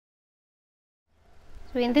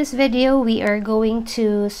So in this video, we are going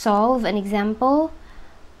to solve an example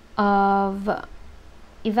of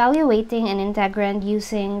evaluating an integrand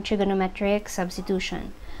using trigonometric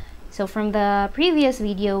substitution. So from the previous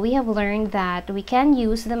video, we have learned that we can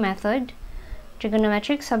use the method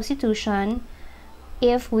trigonometric substitution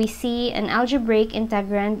if we see an algebraic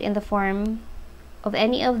integrand in the form of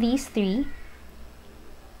any of these three,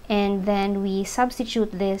 and then we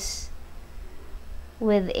substitute this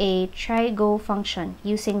with a trigo function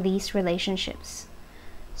using these relationships.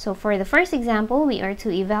 So for the first example, we are to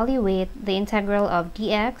evaluate the integral of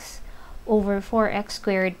dx over 4x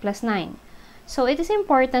squared plus 9. So it is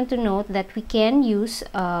important to note that we can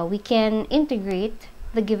integrate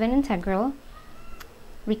the given integral.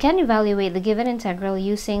 We can evaluate the given integral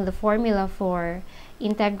using the formula for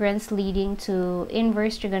integrands leading to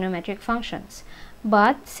inverse trigonometric functions.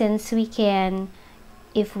 But since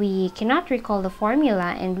if we cannot recall the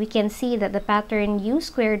formula and we can see that the pattern u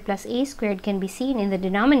squared plus a squared can be seen in the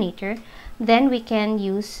denominator, then we can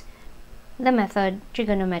use the method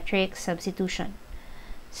trigonometric substitution.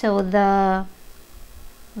 So the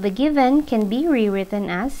given can be rewritten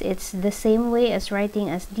as, it's the same way as writing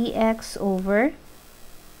as dx over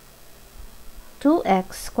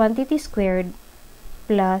 2x quantity squared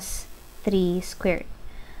plus 3 squared.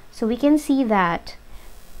 So we can see that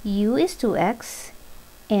u is 2x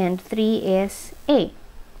and 3 is a.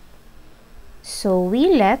 So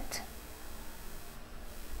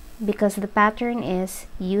because the pattern is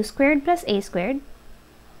u squared plus a squared,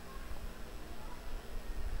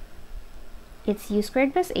 it's u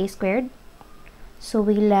squared plus a squared. So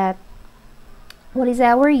we let, what is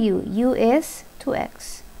our u? U is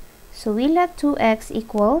 2x. So we let 2x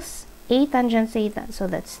equals a tangent theta. So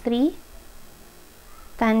that's 3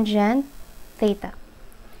 tangent theta.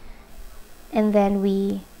 And then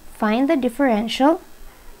we find the differential.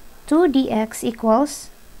 2 dx equals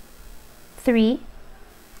 3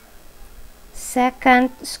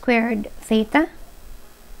 secant squared theta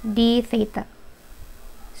d theta.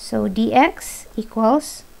 So dx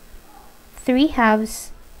equals 3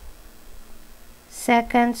 halves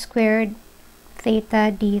secant squared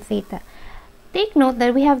theta d theta. Take note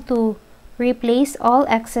that we have to replace all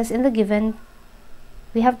x's in the given.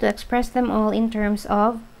 We have to express them all in terms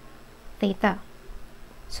of theta.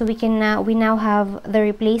 So we now have the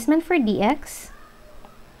replacement for dx.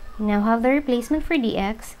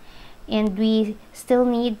 And we still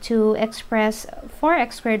need to express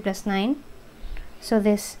 4x squared plus 9. So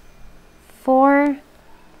this 4x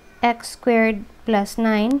squared plus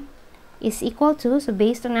 9 is equal to, so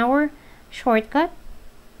based on our shortcut,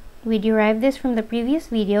 we derived this from the previous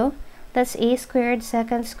video, that's a squared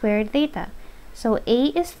secant squared theta. So a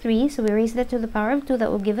is 3, so we raise that to the power of 2, that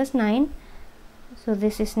will give us 9. So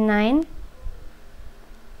this is 9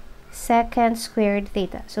 secant squared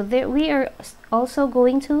theta. So there we are also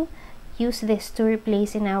going to use this to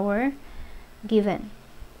replace in our given.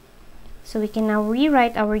 So we can now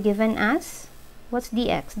rewrite our given as, what's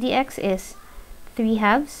dx? Dx is 3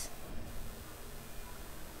 halves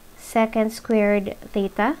secant squared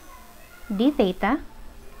theta d theta,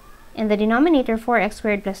 and the denominator 4x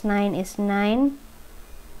squared plus 9 is 9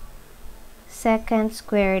 secant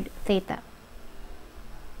squared theta.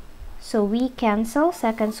 So we cancel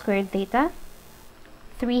secant squared theta.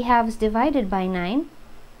 3 halves divided by 9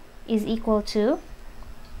 is equal to,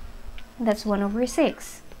 that's 1 over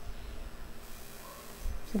 6.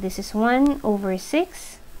 So this is 1 over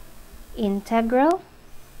 6 integral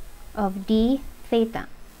of d theta,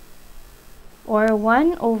 or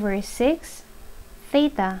 1 over 6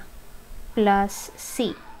 theta plus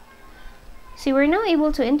c. So we're now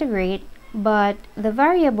able to integrate, but the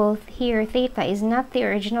variable here, theta, is not the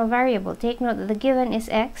original variable. Take note that the given is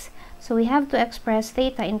x, so we have to express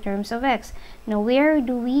theta in terms of x. Now where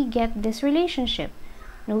do we get this relationship?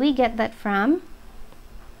 Now we get that from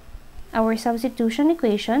our substitution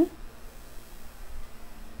equation,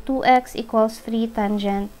 2x equals 3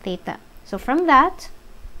 tangent theta. So from that,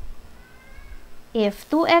 if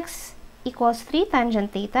 2x equals 3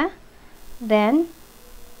 tangent theta, then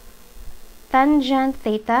tangent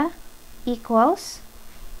theta equals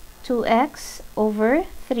 2x over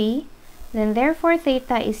 3, then therefore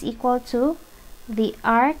theta is equal to the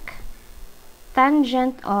arc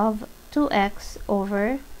tangent of 2x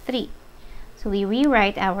over 3. So we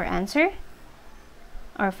rewrite our answer.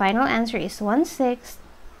 Our final answer is 1/6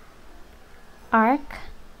 arc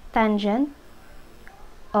tangent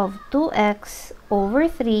of 2x over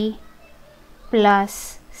 3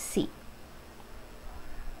 plus c.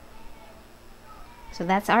 So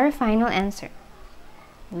that's our final answer.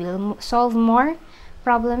 We'll solve more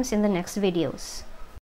problems in the next videos.